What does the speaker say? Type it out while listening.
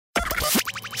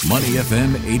Money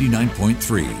FM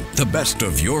 89.3, the best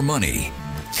of your money.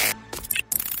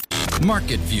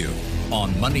 Market View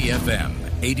on Money FM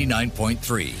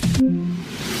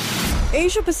 89.3.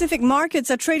 Asia-Pacific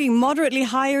markets are trading moderately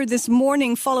higher this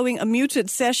morning following a muted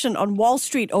session on Wall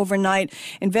Street overnight.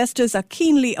 Investors are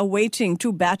keenly awaiting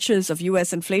two batches of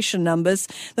U.S. inflation numbers,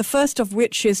 the first of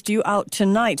which is due out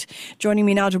tonight. Joining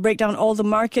me now to break down all the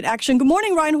market action. Good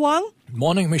morning, Ryan Huang.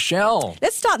 Morning, Michelle.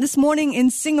 Let's start this morning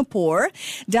in Singapore,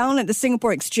 down at the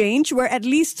Singapore Exchange, where at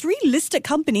least 3 listed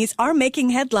companies are making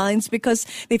headlines because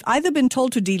they've either been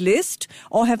told to delist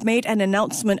or have made an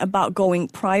announcement about going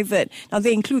private. Now,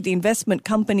 they include the investment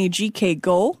company GK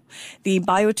Go, the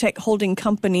biotech holding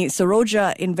company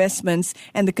Seroja Investments,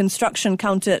 and the construction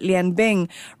counter Lian Beng.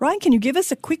 Ryan, can you give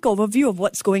us a quick overview of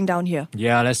what's going down here?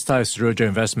 Yeah, let's start with Seroja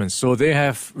Investment. So they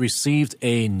have received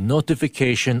a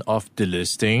notification of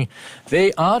delisting.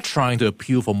 They are trying to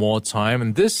appeal for more time,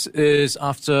 and this is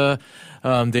after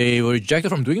they were rejected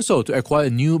from doing so to acquire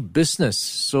a new business.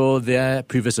 So their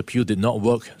previous appeal did not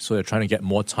work, so they're trying to get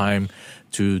more time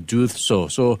to do so.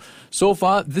 So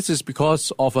far, this is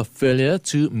because of a failure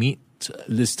to meet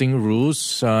listing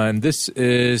rules, and this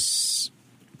is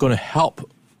going to help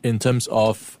in terms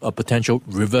of a potential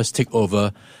reverse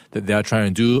takeover that they are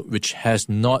trying to do, which has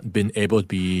not been able to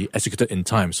be executed in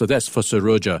time. So that's for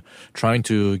Seroja, trying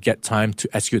to get time to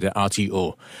execute their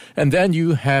RTO. And then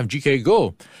you have GK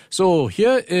Go. So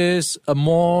here is a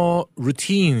more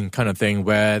routine kind of thing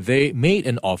where they made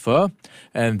an offer,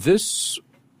 and this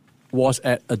was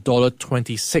at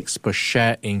 $1.26 per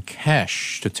share in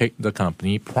cash to take the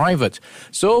company private.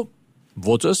 So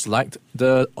voters liked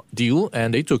the deal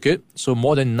and they took it. So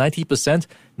more than 90%,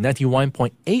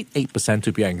 91.88%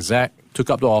 to be exact, took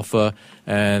up the offer.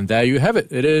 And there you have it.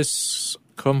 It is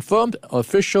confirmed,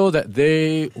 official, that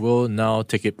they will now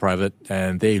take it private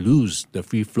and they lose the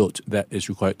free float that is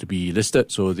required to be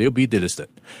listed. So they'll be delisted.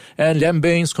 And Lian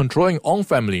Beng's controlling Ong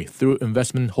family through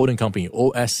investment holding company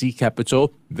OSC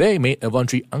Capital, they made a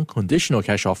voluntary unconditional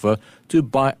cash offer to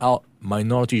buy out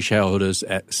minority shareholders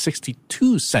at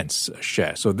 62 cents a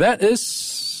share. So that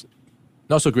is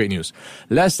not so great news.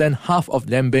 Less than half of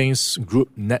Lian Beng's group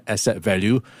net asset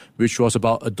value, which was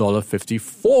about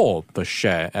 $1.54 per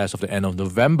share as of the end of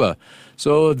November.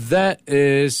 So that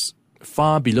is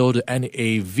far below the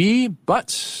NAV,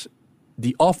 but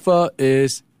the offer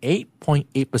is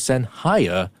 8.8%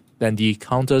 higher than the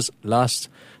counter's last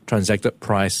transacted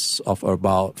price of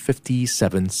about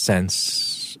 57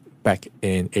 cents back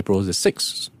in April the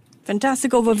 6th.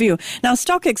 Fantastic overview. Now,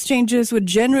 stock exchanges would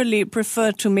generally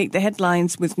prefer to make the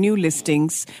headlines with new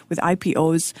listings, with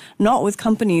IPOs, not with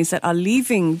companies that are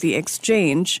leaving the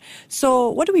exchange. So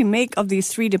what do we make of these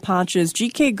 3 departures,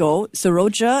 GK Go,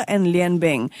 Seroja and Lian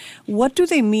Beng? What do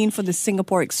they mean for the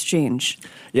Singapore Exchange?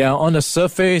 Yeah, on the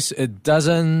surface, it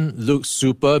doesn't look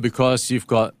super because you've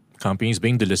got companies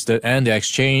being delisted, and the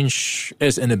exchange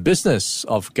is in the business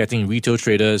of getting retail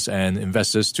traders and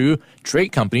investors to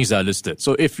trade companies that are listed.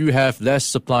 So if you have less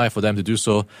supply for them to do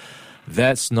so,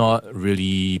 that's not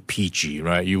really peachy,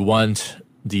 right? You want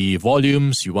the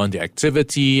volumes, you want the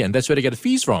activity, and that's where they get the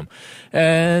fees from.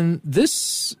 And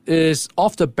this is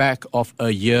off the back of a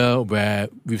year where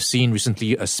we've seen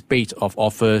recently a spate of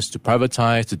offers to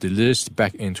privatize, to delist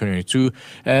back in 2022,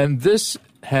 and this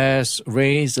has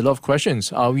raised a lot of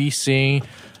questions. Are we seeing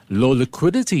low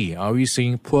liquidity? Are we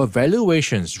seeing poor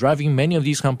valuations driving many of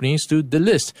these companies to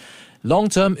delist? Long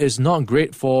term is not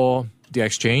great for the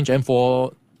exchange and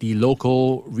for the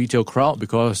local retail crowd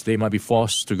because they might be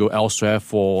forced to go elsewhere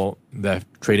for their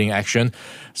trading action.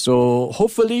 So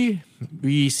hopefully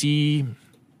we see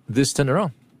this turn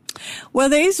around. Well,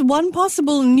 there is one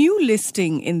possible new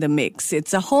listing in the mix.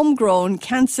 It's a homegrown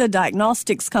cancer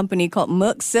diagnostics company called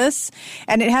Merxus,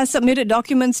 and it has submitted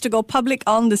documents to go public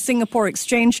on the Singapore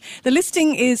Exchange. The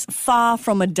listing is far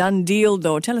from a done deal,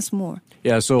 though. Tell us more.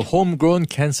 Yeah, so homegrown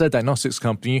cancer diagnostics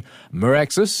company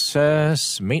Merxus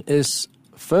has made its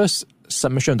first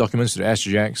submission of documents to the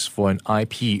SGX for an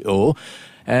IPO,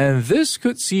 and this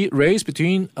could see it raise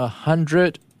between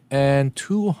 $100 and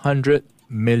 $200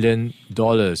 million.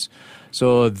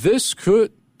 So this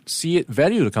could see it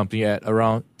value the company at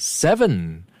around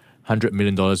 $700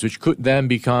 million, which could then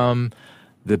become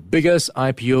the biggest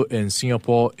IPO in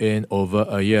Singapore in over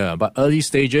a year. But early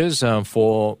stages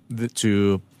for it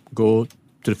to go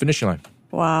to the finish line.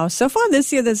 Wow. So far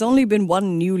this year, there's only been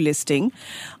one new listing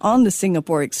on the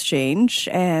Singapore Exchange,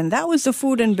 and that was the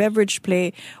food and beverage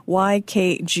play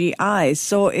YKGI.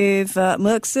 So if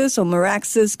Merxus or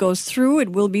Meraxus goes through,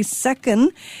 it will be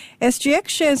second SGX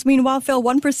shares, meanwhile, fell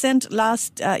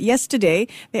 1% yesterday.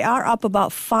 They are up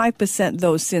about 5%,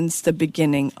 though, since the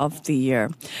beginning of the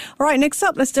year. All right, next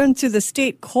up, let's turn to the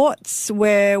state courts,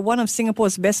 where one of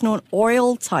Singapore's best-known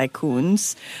oil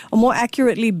tycoons, or more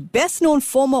accurately, best-known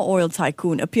former oil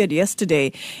tycoon, appeared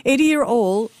yesterday.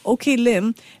 80-year-old OK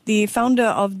Lim, the founder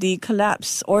of the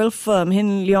collapsed oil firm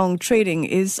Hin Leong Trading,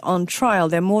 is on trial.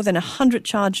 There are more than 100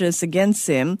 charges against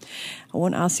him. I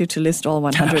won't ask you to list all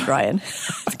 100, Ryan.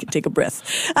 Take a breath.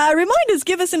 Remind us,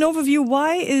 give us an overview.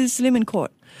 Why is Lim in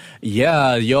court?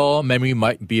 Yeah, your memory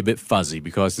might be a bit fuzzy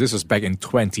because this was back in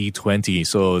 2020.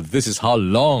 So this is how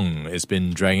long it's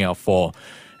been dragging out for.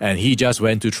 And he just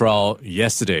went to trial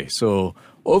yesterday. So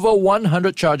over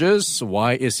 100 charges.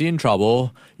 Why is he in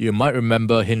trouble? You might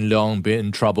remember Hin Leong being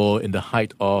in trouble in the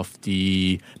height of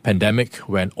the pandemic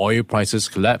when oil prices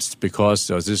collapsed because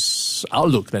there was this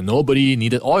outlook that nobody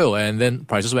needed oil, and then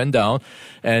prices went down.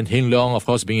 And Hin Leong, of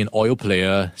course, being an oil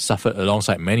player, suffered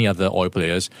alongside many other oil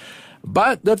players.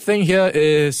 But the thing here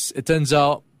is, it turns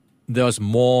out there was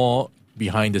more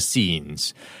behind the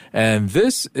scenes. And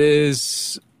this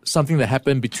is something that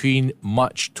happened between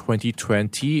March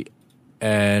 2020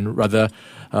 and rather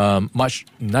March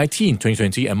 19,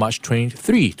 2020 and March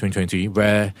 23, 2020,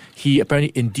 where he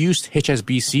apparently induced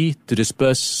HSBC to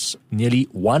disperse nearly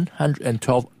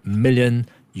 $112 million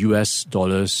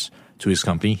to his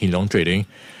company, Hin Leong Trading,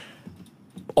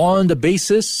 on the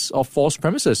basis of false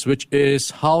premises, which is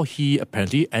how he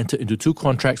apparently entered into 2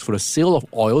 contracts for the sale of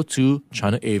oil to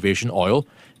China Aviation Oil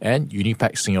and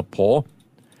Unipac Singapore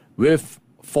with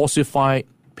falsified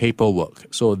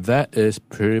paperwork. So that is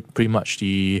pretty much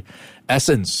the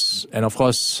essence. And of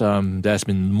course, there's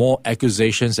been more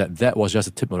accusations that was just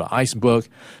the tip of the iceberg.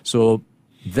 So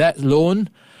that loan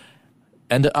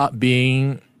ended up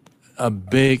being a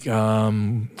big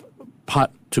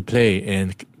part to play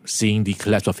in seeing the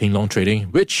collapse of Hin Leong Trading,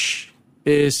 which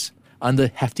is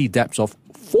under hefty debts of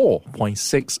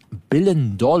 $4.6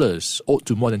 billion owed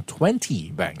to more than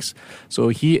 20 banks. So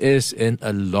he is in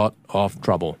a lot of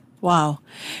trouble. Wow.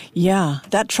 Yeah,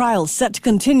 that trial set to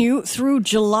continue through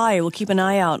July. We'll keep an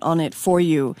eye out on it for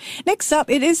you. Next up,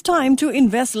 it is time to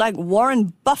invest like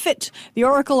Warren Buffett. The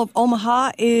Oracle of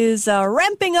Omaha is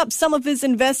ramping up some of his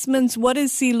investments. What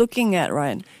is he looking at,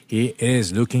 Ryan? He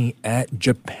is looking at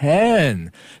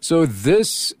Japan. So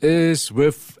this is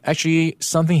with actually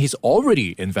something he's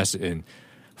already invested in.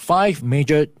 5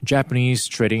 major Japanese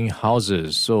trading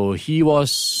houses. So he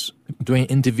was doing an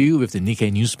interview with the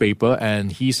Nikkei newspaper,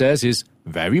 and he says he's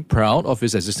very proud of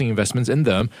his existing investments in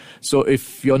them. So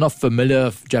if you're not familiar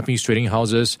with Japanese trading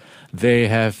houses, they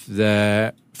have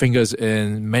their fingers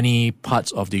in many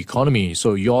parts of the economy.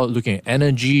 So you're looking at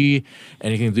energy,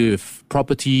 anything to do with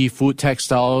property, food,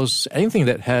 textiles, anything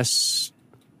that has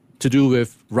to do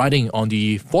with riding on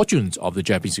the fortunes of the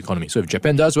Japanese economy. So if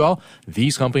Japan does well,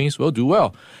 these companies will do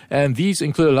well. And these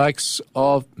include the likes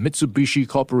of Mitsubishi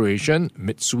Corporation,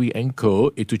 Mitsui & Co.,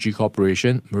 Ituchi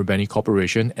Corporation, Marubeni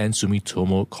Corporation, and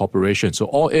Sumitomo Corporation. So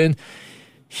all in,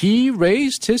 he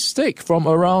raised his stake from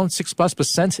around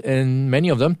 6+% in many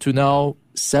of them to now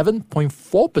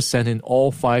 7.4% in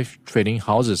all 5 trading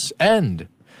houses. And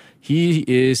he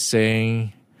is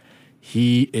saying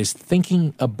he is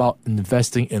thinking about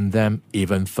investing in them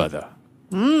even further.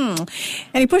 And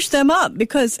he pushed them up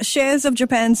because shares of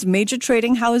Japan's major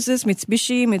trading houses,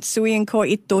 Mitsubishi, Mitsui & Co.,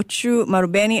 Itochu,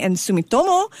 Marubeni, and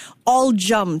Sumitomo, all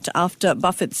jumped after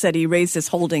Buffett said he raised his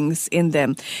holdings in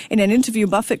them. In an interview,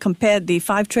 Buffett compared the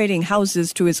 5 trading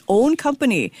houses to his own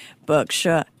company,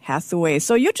 Berkshire Hathaway.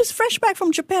 So you're just fresh back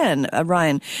from Japan,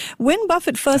 Ryan. When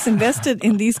Buffett first invested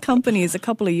in these companies a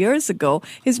couple of years ago,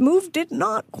 his move did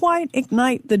not quite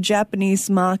ignite the Japanese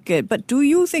market. But do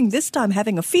you think this time,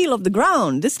 having a feel of the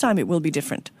ground, this time it will be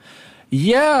different?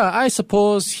 Yeah, I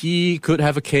suppose he could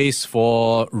have a case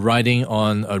for riding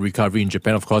on a recovery in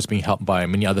Japan, of course, being helped by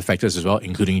many other factors as well,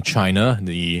 including China,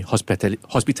 the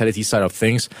hospitality side of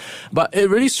things. But it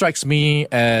really strikes me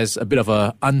as a bit of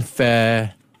an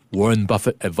unfair Warren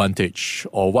Buffett advantage,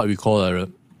 or what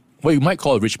you might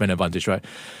call a rich man advantage, right?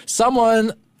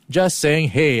 Someone just saying,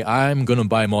 hey, I'm going to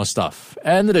buy more stuff.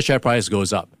 And the share price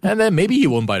goes up. And then maybe he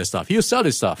won't buy the stuff. He'll sell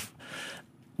his stuff.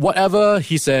 Whatever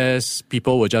he says,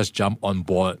 people will just jump on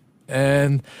board.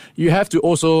 And you have to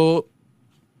also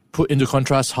put into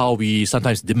contrast how we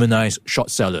sometimes demonize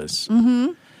short sellers.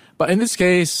 Mm-hmm. But in this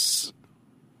case,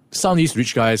 some of these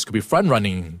rich guys could be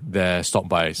front-running their stock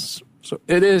buys. So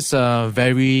it is a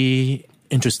very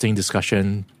interesting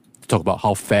discussion to talk about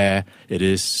how fair it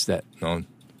is that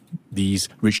these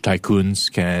rich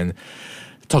tycoons can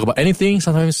talk about anything.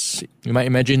 Sometimes you might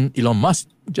imagine Elon Musk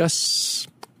just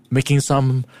making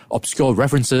some obscure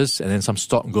references and then some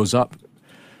stock goes up.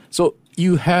 So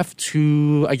you have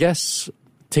to, I guess,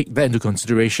 take that into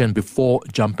consideration before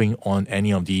jumping on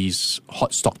any of these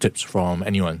hot stock tips from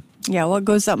anyone. Yeah, what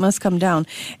goes up must come down.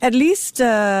 At least 3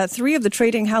 of the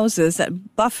trading houses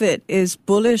that Buffett is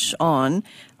bullish on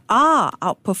are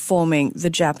outperforming the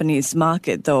Japanese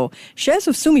market, though. Shares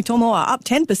of Sumitomo are up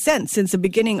 10% since the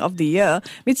beginning of the year.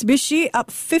 Mitsubishi up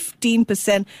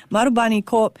 15%. Marubeni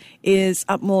Corp is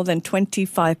up more than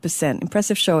 25%.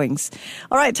 Impressive showings.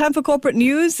 All right, time for corporate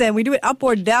news, and we do it up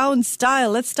or down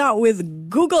style. Let's start with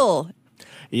Google.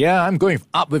 Yeah, I'm going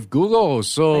up with Google.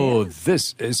 So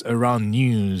this is around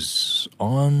news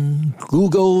on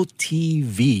Google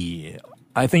TV.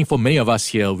 I think for many of us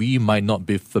here, we might not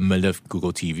be familiar with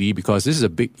Google TV because this is a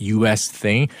big US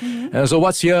thing. And so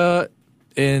what's here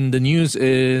in the news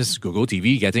is Google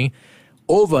TV getting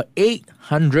over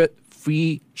 800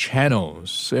 free channels.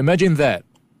 So imagine that.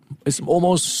 It's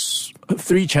almost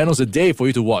 3 channels a day for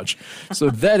you to watch. So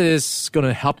that is going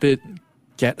to help it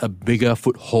get a bigger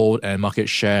foothold and market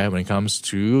share when it comes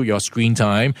to your screen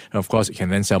time. And of course, it can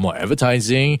then sell more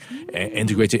advertising and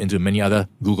integrate it into many other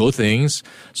Google things.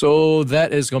 So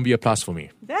that is going to be a plus for me.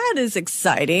 That is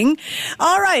exciting.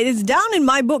 All right, it's down in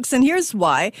my books, and here's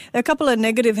why. There are a couple of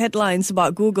negative headlines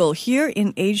about Google here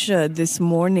in Asia this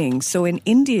morning. So in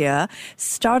India,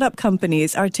 startup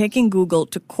companies are taking Google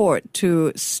to court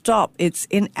to stop its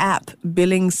in-app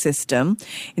billing system.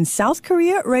 In South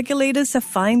Korea, regulators have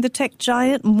fined the tech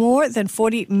giant more than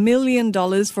 $40 million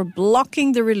for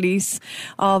blocking the release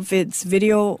of its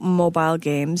video mobile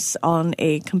games on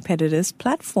a competitor's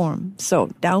platform. So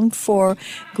down for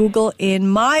Google in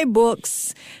my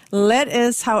books. Let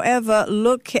us, however,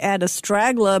 look at a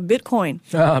straggler, Bitcoin.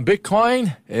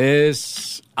 Bitcoin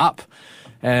is up.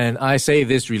 And I say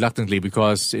this reluctantly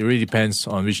because it really depends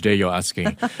on which day you're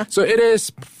asking. So it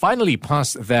is finally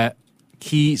past that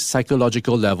key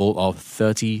psychological level of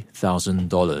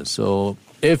 $30,000. So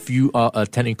if you are a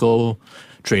technical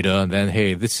trader, then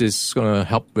hey, this is going to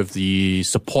help with the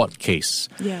support case.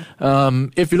 Yeah.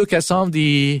 If you look at some of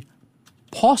the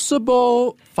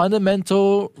possible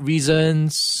fundamental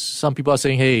reasons, some people are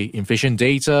saying, hey, inflation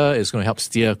data is going to help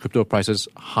steer crypto prices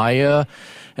higher.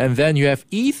 And then you have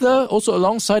Ether also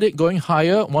alongside it going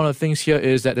higher. One of the things here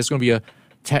is that there's going to be a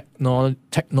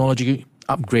technology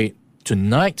upgrade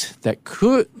tonight that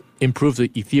could improve the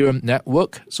Ethereum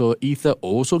network. So Ether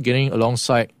also getting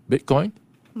alongside Bitcoin.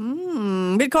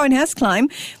 Bitcoin has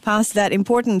climbed past that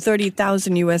important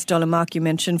 $30,000 mark you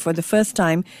mentioned for the first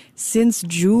time since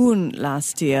June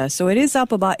last year. So it is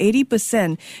up about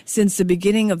 80% since the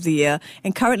beginning of the year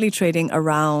and currently trading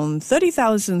around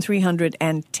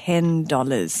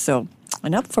 $30,310. So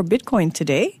and up for Bitcoin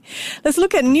today. Let's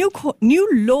look at new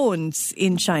loans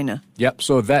in China. Yep,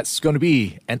 so that's going to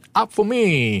be an up for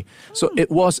me. So it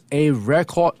was a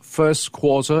record first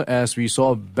quarter as we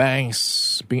saw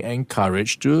banks being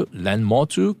encouraged to lend more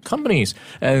to companies.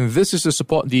 And this is to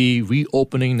support the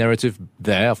reopening narrative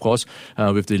there, of course,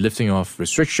 with the lifting of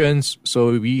restrictions.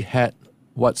 So we had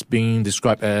what's being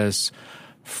described as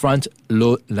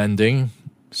front-load lending.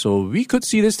 So we could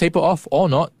see this taper off or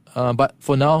not. But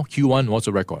for now, Q1 was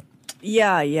a record.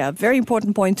 Yeah. Very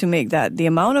important point to make that the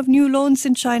amount of new loans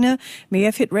in China may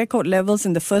have hit record levels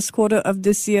in the first quarter of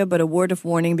this year, but a word of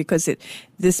warning because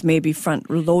this may be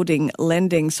front-loading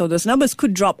lending. So those numbers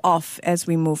could drop off as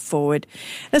we move forward.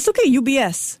 Let's look at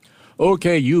UBS.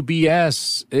 Okay,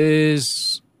 UBS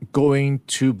is going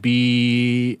to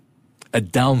be a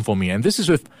down for me. And this is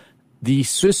with the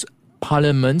Swiss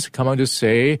Parliament coming to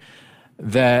say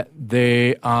that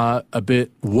they are a bit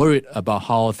worried about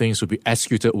how things will be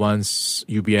executed once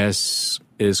UBS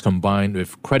is combined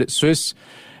with Credit Suisse.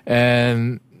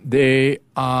 And they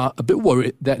are a bit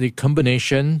worried that the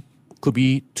combination could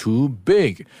be too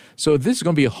big. So this is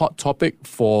going to be a hot topic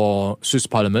for Swiss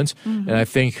Parliament. And I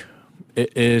think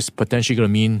it is potentially going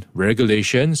to mean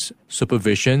regulations,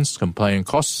 supervisions, compliance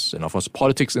costs, and of course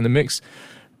politics in the mix.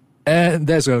 And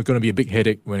that's going to be a big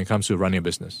headache when it comes to running a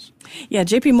business. Yeah,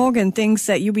 JP Morgan thinks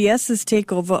that UBS's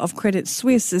takeover of Credit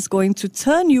Suisse is going to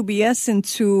turn UBS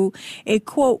into a,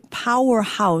 quote,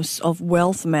 powerhouse of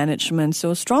wealth management. So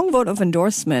a strong vote of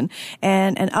endorsement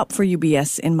and an up for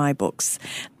UBS in my books.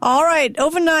 All right,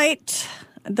 overnight,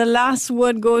 the last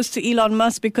word goes to Elon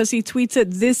Musk because he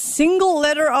tweeted this single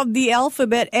letter of the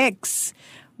alphabet X.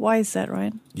 Why is that,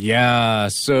 Ryan? Yeah,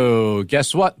 so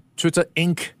guess what? Twitter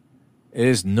Inc.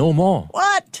 is no more.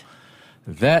 What?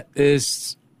 That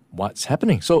is what's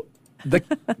happening. So the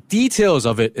details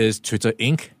of it is Twitter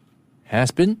Inc. has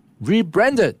been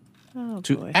rebranded.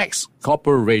 to X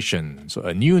Corporation. So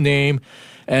a new name,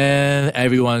 and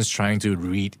everyone's trying to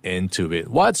read into it.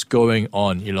 What's going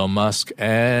on, Elon Musk?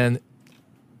 And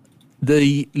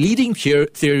the leading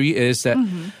theory is that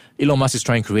Elon Musk is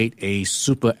trying to create a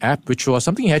super app, which was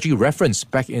something he actually referenced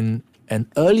back in an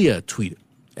earlier tweet.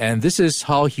 And this is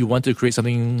how he wanted to create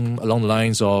something along the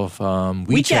lines of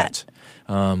WeChat.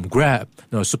 Grab,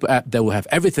 super app that will have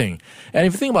everything. And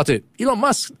if you think about it, Elon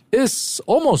Musk is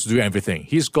almost doing everything.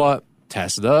 He's got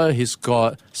Tesla, he's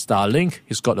got Starlink,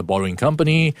 he's got the borrowing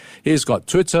company, he's got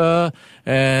Twitter,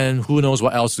 and who knows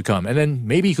what else to come. And then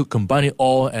maybe he could combine it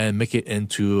all and make it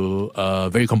into a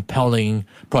very compelling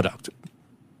product.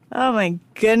 Oh my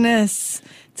goodness.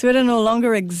 Twitter no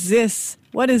longer exists.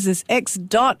 What is this?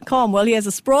 X.com. Well, he has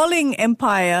a sprawling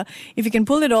empire. If you can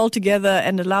pull it all together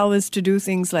and allow us to do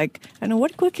things like, I don't know,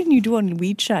 what can you do on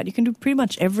WeChat? You can do pretty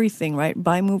much everything, right?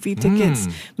 Buy movie tickets,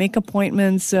 make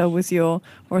appointments with your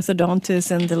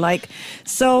orthodontist and the like.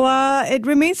 So it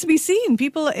remains to be seen.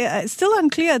 People, it's still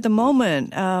unclear at the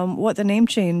moment what the name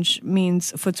change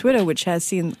means for Twitter, which has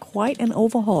seen quite an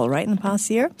overhaul, right, in the past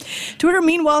year. Twitter,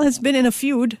 meanwhile, has been in a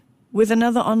feud with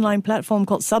another online platform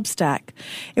called Substack.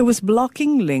 It was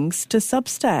blocking links to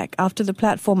Substack after the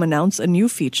platform announced a new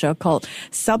feature called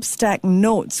Substack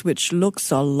Notes, which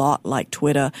looks a lot like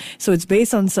Twitter. So it's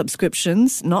based on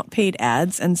subscriptions, not paid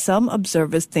ads, and some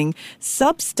observers think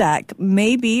Substack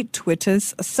may be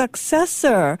Twitter's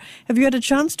successor. Have you had a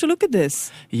chance to look at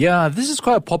this? Yeah, this is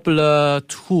quite a popular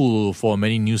tool for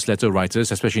many newsletter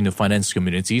writers, especially in the finance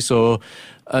community. So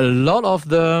a lot of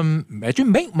them actually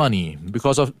make money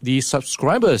because of the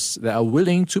subscribers that are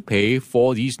willing to pay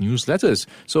for these newsletters.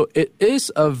 So it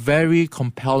is a very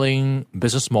compelling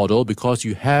business model because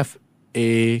you have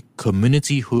a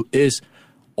community who is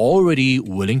already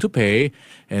willing to pay.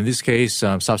 In this case,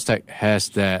 Substack has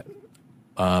that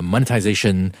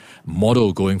monetization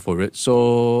model going for it.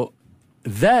 So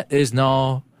that is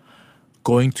now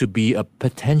going to be a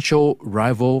potential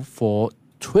rival for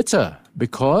Twitter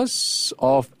because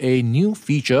of a new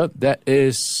feature that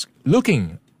is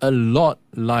looking a lot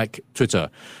like Twitter.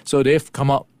 So they've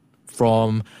come up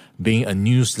from being a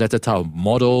newsletter type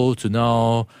model to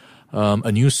now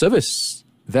a new service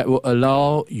that will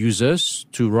allow users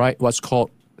to write what's called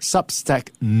Substack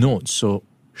Notes. So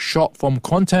short form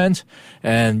content,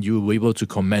 and you'll be able to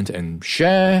comment and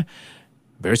share.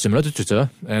 Very similar to Twitter.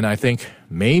 And I think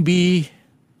maybe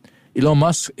Elon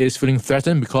Musk is feeling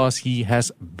threatened because he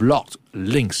has blocked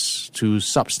links to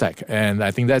Substack. And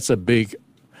I think that's a big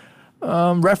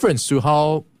reference to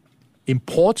how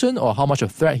important or how much of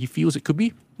a threat he feels it could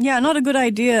be. Yeah, not a good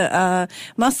idea.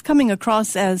 Musk coming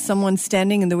across as someone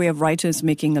standing in the way of writers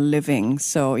making a living.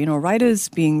 So, writers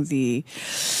being the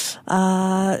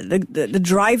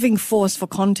driving force for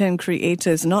content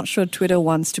creators. Not sure Twitter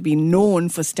wants to be known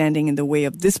for standing in the way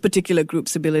of this particular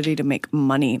group's ability to make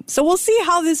money. So we'll see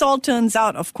how this all turns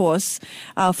out, of course,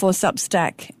 for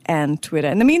Substack and Twitter.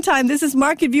 In the meantime, this is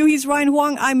Market View. He's Ryan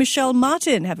Huang. I'm Michelle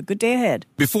Martin. Have a good day ahead.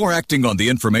 Before acting on the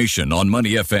information on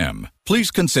Money FM,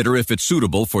 please consider if it's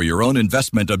suitable for your own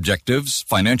investment objectives,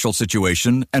 financial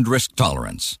situation, and risk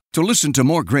tolerance. To listen to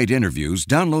more great interviews,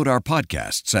 download our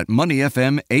podcasts at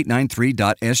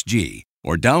moneyfm893.sg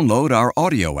or download our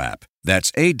audio app.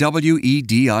 That's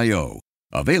AWEDIO.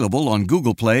 Available on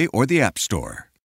Google Play or the App Store.